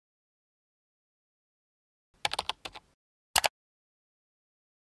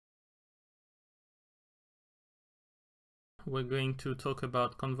we're going to talk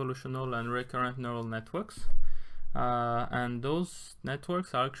about convolutional and recurrent neural networks. And those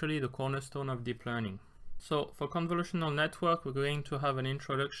networks are actually the cornerstone of deep learning. So for convolutional network, we're going to have an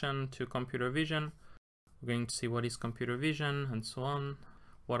introduction to computer vision. We're going to see what is computer vision and so on.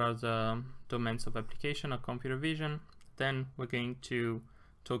 What are the domains of application of computer vision? Then we're going to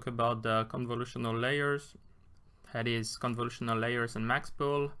talk about the convolutional layers, that is convolutional layers and max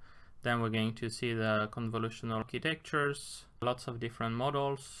pool. Then we're going to see the convolutional architectures, lots of different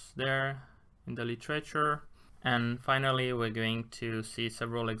models there in the literature. And finally, we're going to see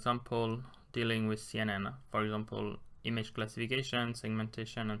several examples dealing with CNN, for example, image classification,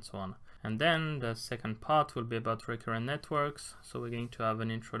 segmentation, and so on. And then the second part will be about recurrent networks. So we're going to have an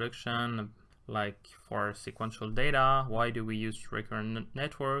introduction, like for sequential data, why do we use recurrent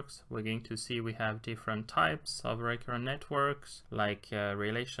networks? We're going to see we have different types of recurrent networks, like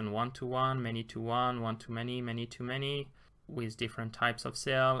relation one-to-one, many-to-one, one-to-many, many-to-many, with different types of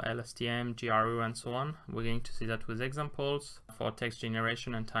cell, LSTM, GRU, and so on. We're going to see that with examples for text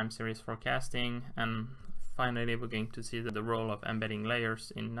generation and time series forecasting. And finally, we're going to see the role of embedding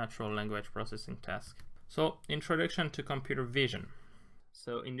layers in natural language processing tasks. So, introduction to computer vision.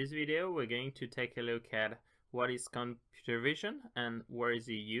 So in this video, we're going to take a look at what is computer vision and where is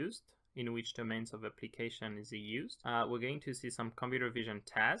it used, in which domains of application is it used. We're going to see some computer vision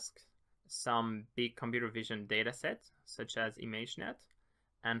tasks, some big computer vision datasets, such as ImageNet.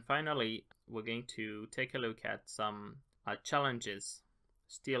 And finally, we're going to take a look at some challenges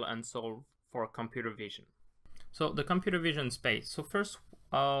still unsolved for computer vision. So the computer vision space. So first,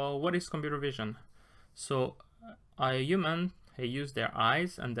 what is computer vision? So a human use their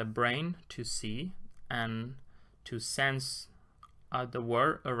eyes and their brain to see and to sense the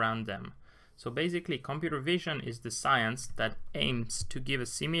world around them. So basically, computer vision is the science that aims to give a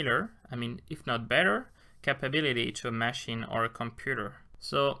similar, if not better, capability to a machine or a computer.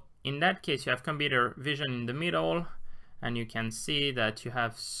 So in that case, you have computer vision in the middle, and you can see that you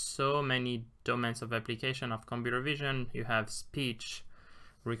have so many domains of application of computer vision. You have speech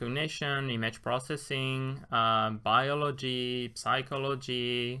recognition, image processing, biology,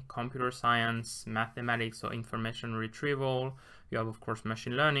 psychology, computer science, mathematics, so information retrieval. You have, of course,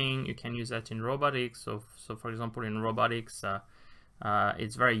 machine learning. You can use that in robotics. So for example, in robotics,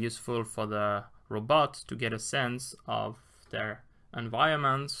 it's very useful for the robot to get a sense of their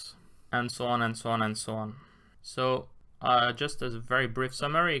environments, and so on and so on and so on. So just as a very brief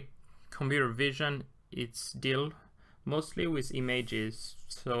summary, computer vision, it's deal mostly with images.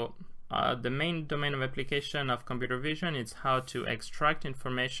 So the main domain of application of computer vision is how to extract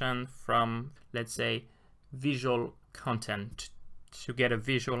information from, let's say, visual content to get a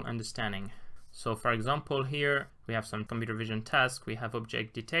visual understanding. So for example, here we have some computer vision tasks. We have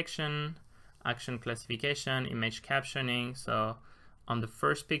object detection, action classification, image captioning. So on the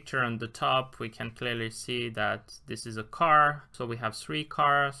first picture on the top, we can clearly see that this is a car. So we have 3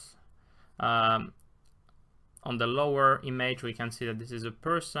 cars. On the lower image, we can see that this is a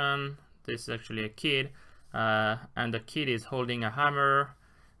person. This is actually a kid, and the kid is holding a hammer.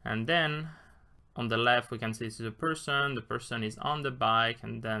 And then on the left, we can see this is a person. The person is on the bike,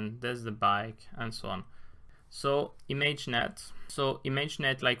 and then there's the bike, and so on. So ImageNet. So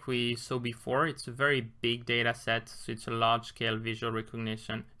ImageNet, like we saw before, it's a very big data set. So it's a large-scale visual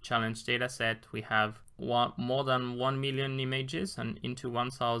recognition challenge data set. We have more than 1 million images and into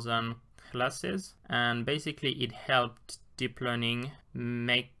 1,000 classes, and basically it helped deep learning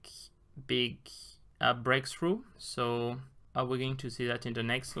make big breakthrough. So we're going to see that in the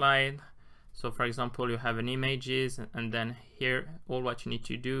next slide. So for example, you have an images, and then here all what you need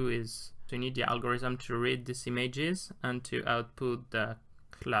to do is you need the algorithm to read these images and to output the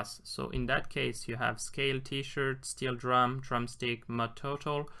class. So in that case, you have scale, t-shirt, steel drum, drumstick, mod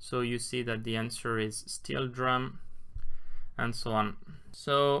total. So you see that the answer is steel drum, and so on.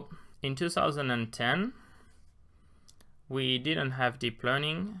 So in 2010, we didn't have deep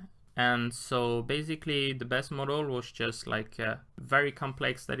learning, and so basically the best model was just like a very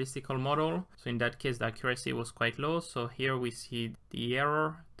complex statistical model. So in that case, the accuracy was quite low. So here we see the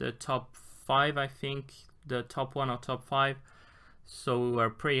error, the top 5, I think, the top 1 or top 5. So we were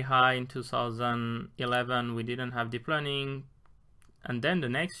pretty high in 2011. We didn't have deep learning, and then the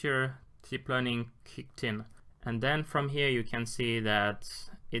next year, deep learning kicked in. And then from here, you can see that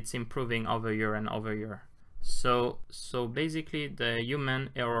it's improving over year and over year. So basically the human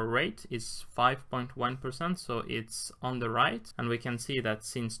error rate is 5.1%, so it's on the right. And we can see that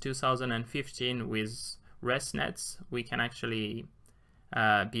since 2015 with ResNets, we can actually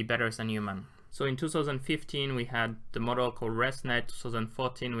be better than human. So in 2015, we had the model called ResNet.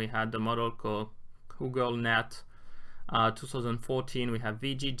 2014, we had the model called GoogleNet. 2014 we have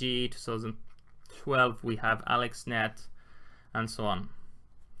VGG, 2012 we have ImageNet, and so on.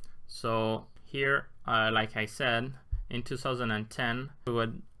 So here, like I said, in 2010 we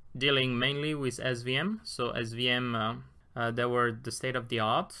were dealing mainly with SVM. So SVM, they were the state of the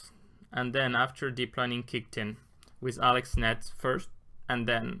art, and then after deep learning kicked in with ImageNet first, and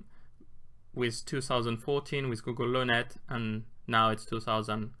then with 2014 with Google LearnNet, and now it's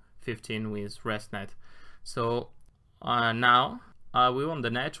 2015 with ResNet. So now we want the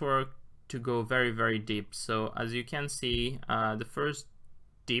network to go very, very deep. So as you can see, the first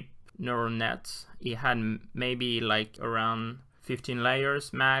deep neural net, it had maybe like around 15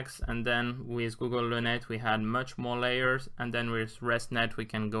 layers max, and then with Google LearnNet we had much more layers, and then with ResNet we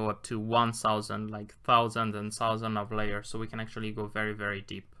can go up to 1000, like thousands and thousands of layers. So we can actually go very, very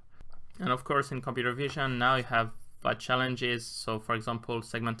deep. And of course in computer vision now you have challenges. So for example,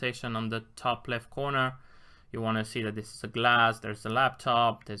 segmentation on the top left corner, you want to see that this is a glass, there's a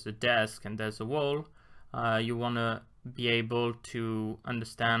laptop, there's a desk, and there's a wall. You want to be able to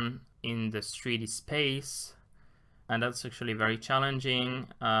understand in this 3D space, and that's actually very challenging,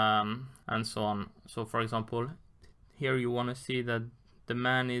 and so on. So for example, here you want to see that the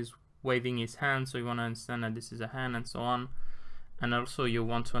man is waving his hand, so you want to understand that this is a hand, and so on. And also you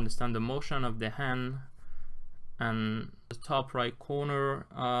want to understand the motion of the hand, and the top right corner,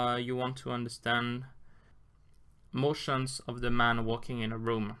 you want to understand motions of the man walking in a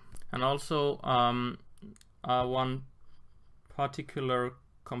room. And also one particular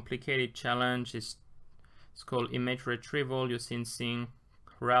complicated challenge is, it's called image retrieval using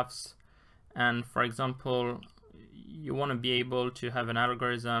graphs. And for example, you want to be able to have an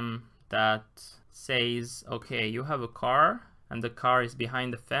algorithm that says, okay, you have a car and the car is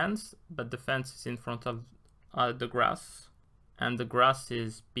behind the fence, but the fence is in front of the grass, and the grass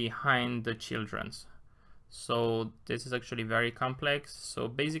is behind the children's. So this is actually very complex. So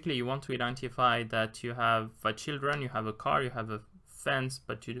basically you want to identify that you have children, you have a car, you have a fence,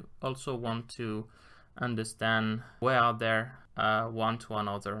 but you also want to understand where are they one to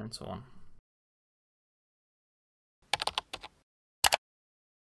another, and so on.